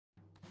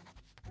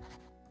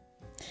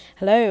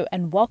Hello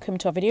and welcome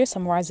to our video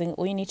summarising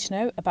all you need to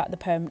know about the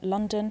poem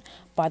London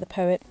by the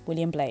poet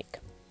William Blake.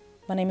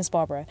 My name is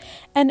Barbara,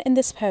 and in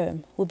this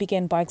poem we'll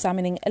begin by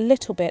examining a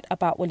little bit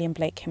about William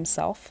Blake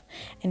himself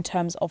in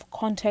terms of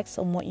context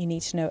and what you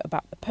need to know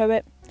about the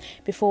poet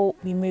before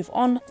we move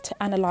on to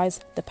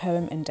analyse the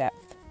poem in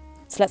depth.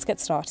 So let's get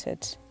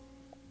started.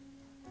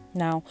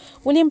 Now,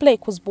 William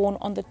Blake was born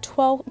on the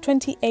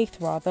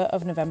 28th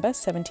of November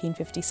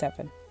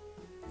 1757.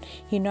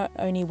 He not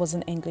only was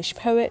an English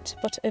poet,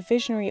 but a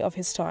visionary of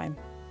his time.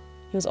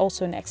 He was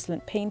also an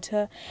excellent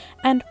painter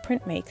and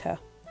printmaker.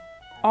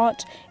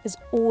 Art is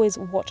always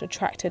what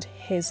attracted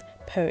his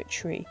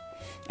poetry,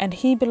 and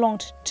he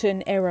belonged to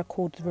an era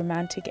called the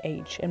Romantic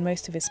Age, and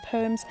most of his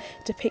poems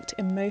depict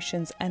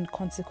emotions and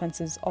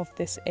consequences of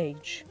this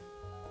age.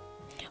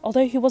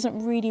 Although he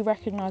wasn't really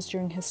recognised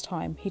during his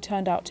time, he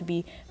turned out to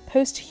be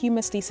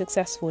posthumously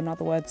successful. In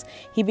other words,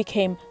 he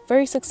became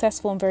very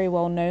successful and very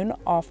well known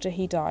after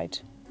he died.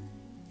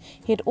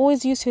 He had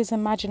always used his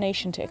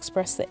imagination to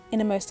express the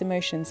innermost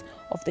emotions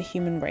of the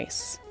human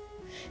race.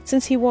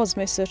 Since he was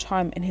most of the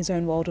time in his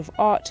own world of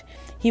art,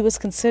 he was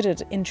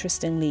considered,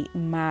 interestingly,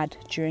 mad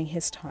during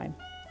his time.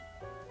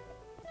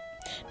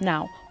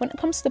 Now, when it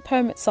comes to the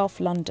poem itself,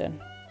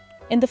 London,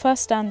 in the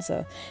first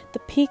stanza,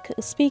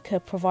 the speaker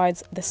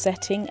provides the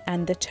setting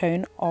and the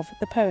tone of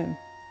the poem.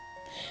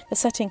 The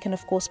setting can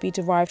of course be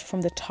derived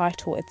from the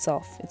title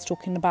itself. It's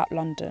talking about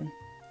London.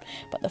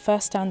 But the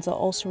first stanza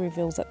also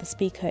reveals that the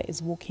speaker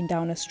is walking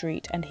down a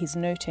street and he's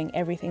noting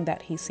everything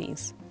that he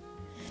sees.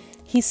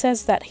 He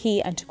says that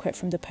he, and to quote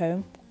from the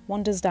poem,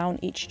 wanders down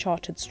each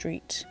charted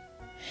street.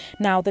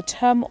 Now, the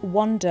term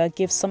wander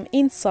gives some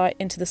insight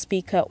into the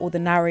speaker or the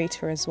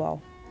narrator as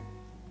well.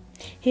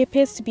 He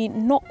appears to be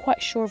not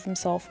quite sure of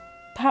himself,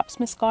 perhaps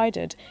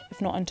misguided,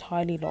 if not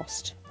entirely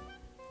lost.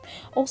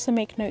 Also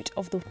make note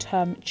of the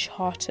term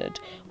charted,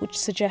 which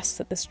suggests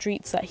that the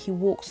streets that he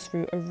walks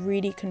through are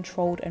really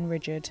controlled and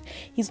rigid.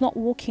 He's not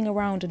walking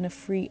around in a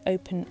free,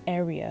 open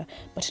area,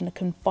 but in a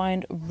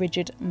confined,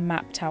 rigid,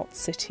 mapped out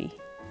city.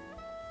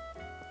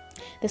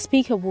 The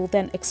speaker will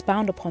then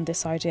expound upon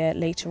this idea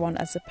later on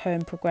as the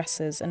poem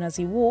progresses, and as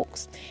he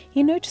walks,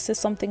 he notices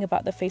something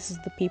about the faces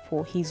of the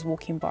people he's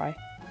walking by.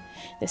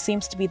 There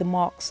seems to be the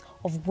marks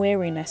of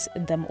weariness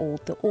in them all.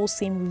 They all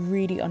seem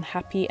really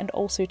unhappy and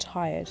also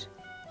tired.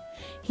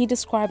 He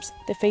describes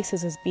the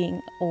faces as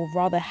being, or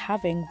rather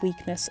having,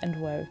 weakness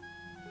and woe.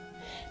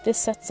 This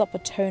sets up a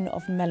tone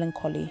of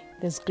melancholy.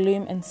 There's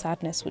gloom and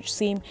sadness which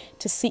seem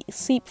to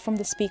seep from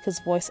the speaker's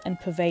voice and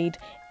pervade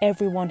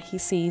everyone he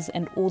sees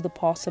and all the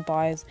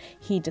passersby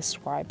he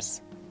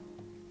describes.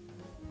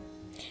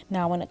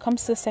 Now, when it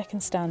comes to the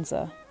second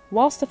stanza,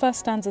 whilst the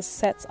first stanza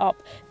sets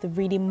up the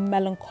really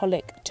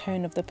melancholic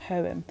tone of the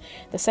poem,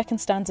 the second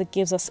stanza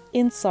gives us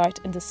insight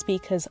into the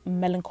speaker's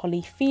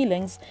melancholy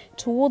feelings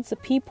towards the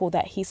people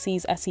that he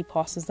sees as he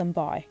passes them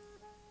by.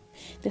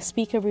 The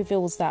speaker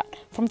reveals that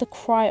from the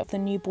cry of the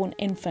newborn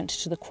infant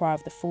to the cry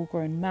of the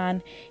full-grown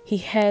man, he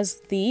hears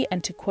the,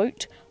 and to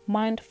quote,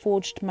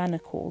 mind-forged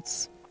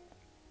manacles.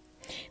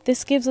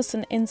 This gives us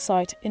an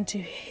insight into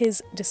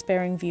his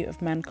despairing view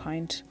of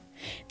mankind.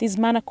 These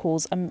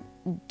manacles are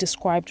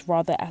described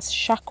rather as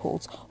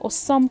shackles or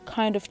some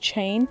kind of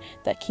chain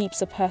that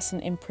keeps a person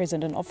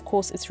imprisoned, and of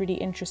course it's really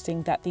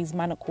interesting that these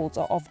manacles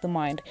are of the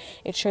mind.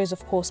 It shows,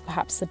 of course,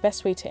 perhaps the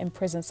best way to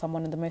imprison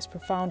someone in the most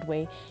profound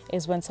way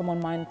is when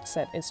someone's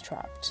mindset is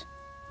trapped.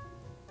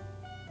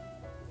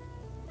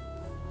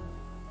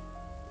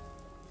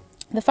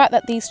 The fact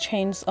that these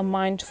chains are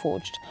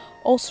mind-forged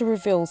also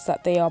reveals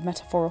that they are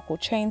metaphorical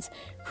chains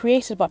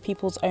created by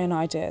people's own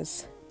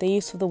ideas. The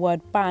use of the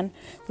word ban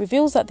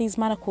reveals that these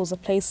manacles are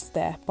placed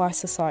there by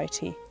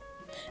society.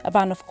 A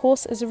ban, of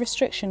course, is a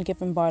restriction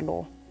given by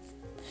law.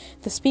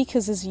 The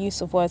speaker's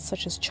use of words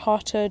such as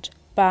chartered,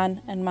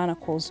 ban and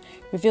manacles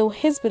reveal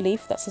his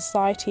belief that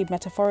society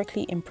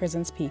metaphorically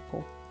imprisons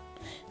people.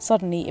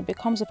 Suddenly, it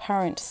becomes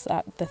apparent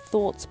that the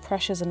thoughts,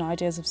 pressures and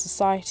ideas of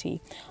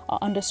society are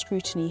under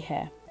scrutiny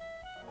here.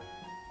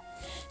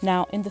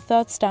 Now, in the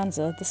third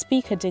stanza, the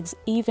speaker digs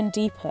even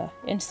deeper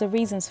into the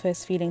reasons for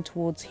his feeling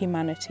towards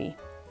humanity.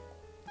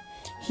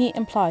 He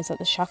implies that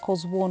the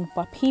shackles worn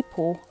by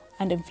people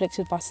and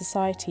inflicted by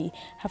society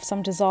have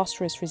some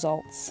disastrous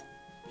results.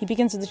 He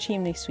begins with the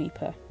chimney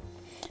sweeper.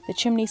 The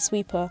chimney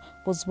sweeper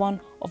was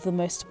one of the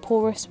most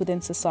poorest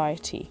within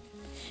society.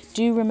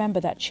 Do remember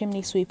that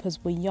chimney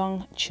sweepers were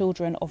young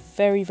children of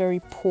very,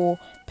 very poor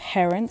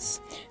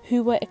parents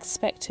who were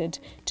expected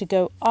to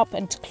go up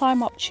and to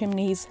climb up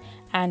chimneys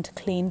and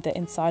clean the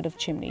inside of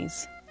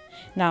chimneys.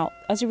 Now,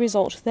 as a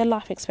result, their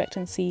life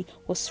expectancy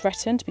was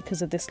threatened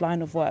because of this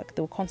line of work.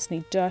 They were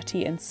constantly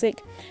dirty and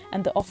sick,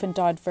 and they often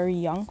died very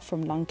young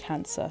from lung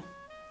cancer.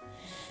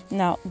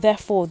 Now,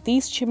 therefore,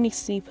 these chimney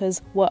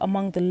sweepers were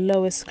among the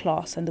lowest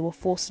class, and they were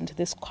forced into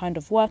this kind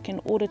of work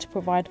in order to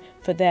provide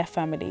for their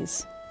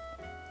families.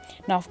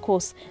 Now, of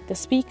course, the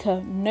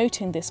speaker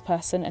noting this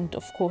person and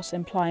of course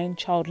implying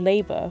child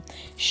labour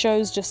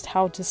shows just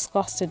how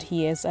disgusted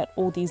he is at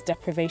all these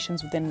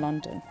deprivations within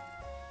London.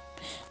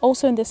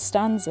 Also in this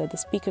stanza, the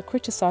speaker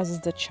criticises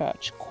the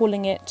church,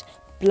 calling it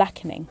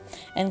blackening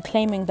and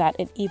claiming that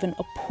it even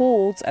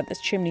appalls at this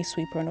chimney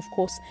sweeper. And of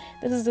course,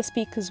 this is the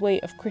speaker's way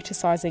of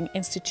criticising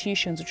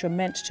institutions which are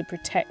meant to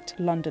protect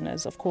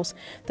Londoners. Of course,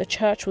 the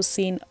church was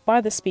seen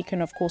by the speaker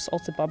and of course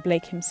also by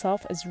Blake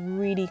himself as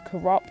really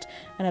corrupt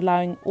and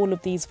allowing all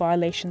of these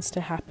violations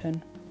to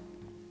happen.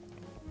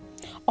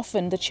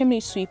 Often the chimney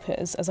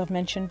sweepers, as I've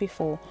mentioned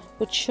before,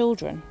 were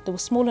children. They were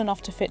small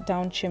enough to fit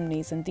down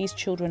chimneys, and these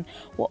children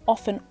were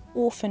often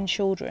orphan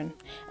children,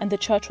 and the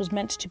church was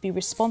meant to be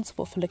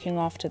responsible for looking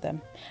after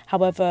them.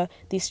 However,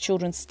 these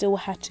children still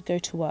had to go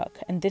to work,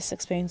 and this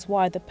explains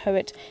why the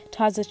poet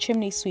ties the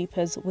chimney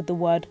sweepers with the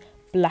word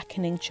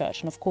blackening church.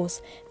 And of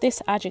course,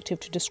 this adjective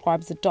to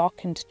describe the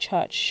darkened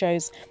church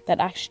shows that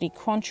actually,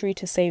 contrary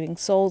to saving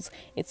souls,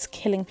 it's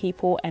killing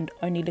people and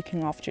only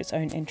looking after its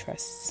own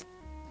interests.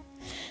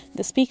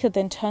 The speaker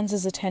then turns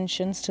his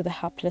attentions to the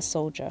hapless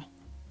soldier.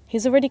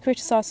 He's already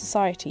criticised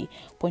society,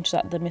 pointed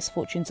out the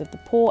misfortunes of the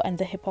poor and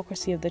the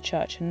hypocrisy of the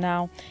church, and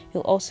now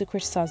he'll also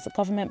criticise the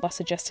government by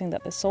suggesting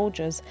that the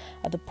soldiers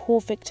are the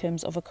poor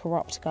victims of a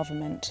corrupt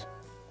government.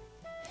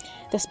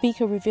 The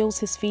speaker reveals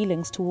his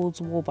feelings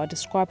towards war by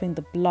describing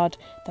the blood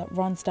that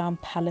runs down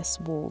palace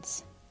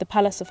walls. The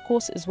palace, of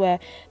course, is where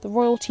the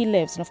royalty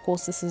lives, and of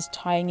course this is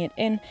tying it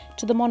in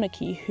to the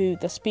monarchy, who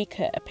the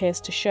speaker appears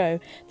to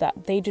show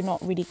that they do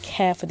not really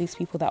care for these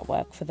people that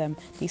work for them,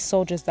 these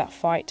soldiers that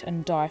fight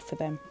and die for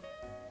them.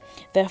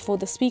 Therefore,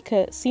 the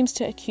speaker seems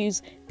to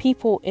accuse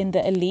people in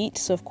the elite,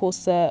 so of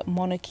course the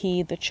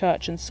monarchy, the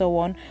church and so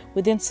on,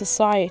 within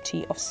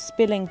society, of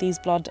spilling these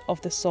blood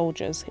of the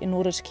soldiers in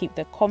order to keep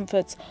the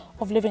comforts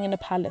of living in a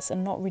palace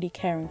and not really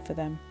caring for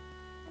them.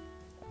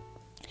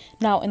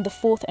 Now, in the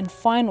fourth and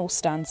final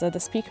stanza, the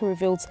speaker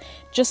reveals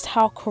just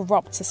how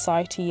corrupt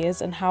society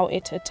is and how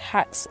it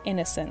attacks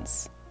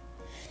innocence.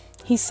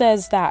 He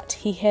says that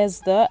he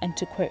hears the, and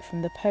to quote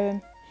from the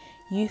poem,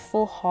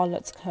 youthful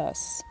harlot's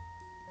curse.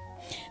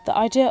 The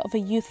idea of a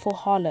youthful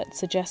harlot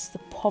suggests the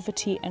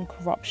poverty and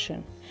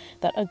corruption,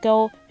 that a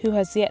girl who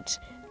has yet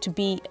to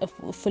be a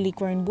fully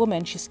grown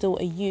woman, she's still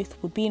a youth,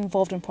 would be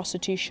involved in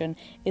prostitution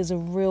is a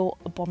real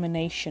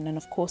abomination. And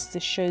of course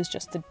this shows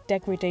just the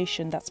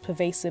degradation that's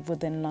pervasive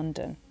within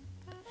London.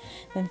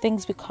 Then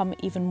things become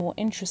even more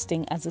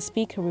interesting as the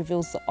speaker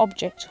reveals the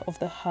object of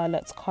the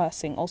harlot's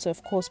cursing. Also,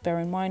 of course, bear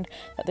in mind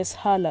that this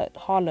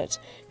harlot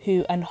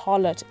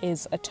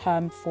is a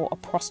term for a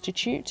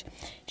prostitute.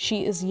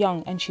 She is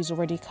young and she's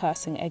already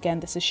cursing.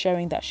 Again, this is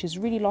showing that she's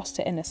really lost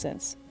her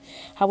innocence.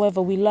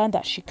 However, we learn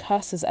that she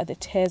curses at the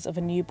tears of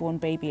a newborn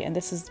baby, and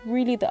this is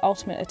really the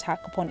ultimate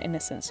attack upon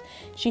innocence.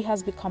 She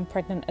has become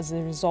pregnant as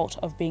a result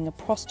of being a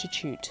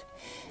prostitute.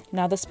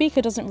 Now, the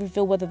speaker doesn't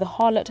reveal whether the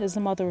harlot is the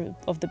mother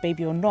of the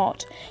baby or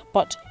not,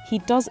 but he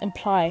does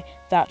imply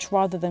that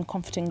rather than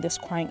comforting this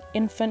crying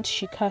infant,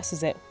 she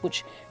curses it,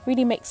 which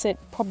really makes it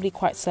probably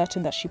quite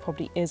certain that she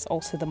probably is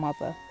also the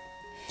mother.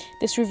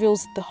 This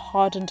reveals the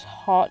hardened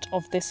heart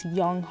of this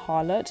young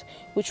harlot,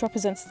 which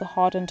represents the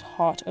hardened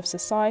heart of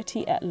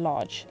society at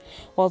large.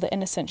 While the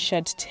innocent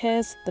shed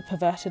tears, the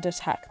perverted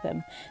attack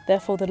them.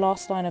 Therefore, the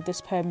last line of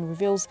this poem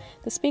reveals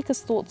the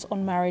speaker's thoughts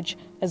on marriage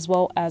as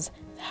well as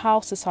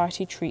how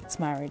society treats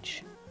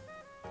marriage.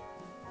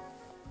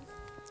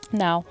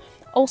 Now,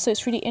 also,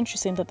 it's really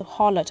interesting that the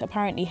harlot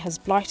apparently has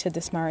blighted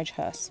this marriage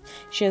hearse.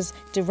 She has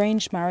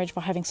deranged marriage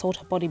by having sold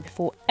her body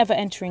before ever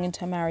entering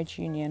into a marriage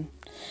union.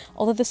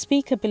 Although the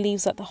speaker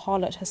believes that the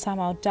harlot has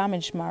somehow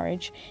damaged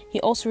marriage, he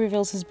also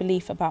reveals his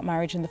belief about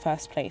marriage in the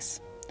first place.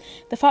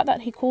 The fact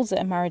that he calls it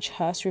a marriage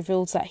hearse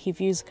reveals that he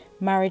views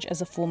marriage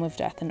as a form of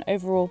death, and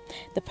overall,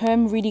 the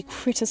poem really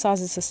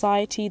criticises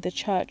society, the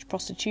church,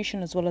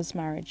 prostitution, as well as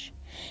marriage.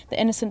 The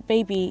innocent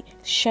baby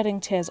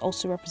shedding tears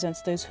also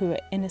represents those who are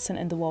innocent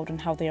in the world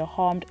and how they are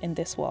harmed in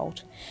this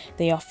world.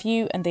 They are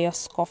few and they are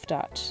scoffed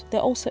at.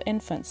 They're also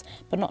infants,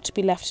 but not to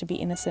be left to be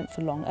innocent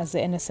for long, as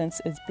the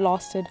innocence is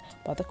blasted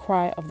by the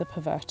cry of the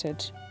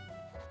perverted.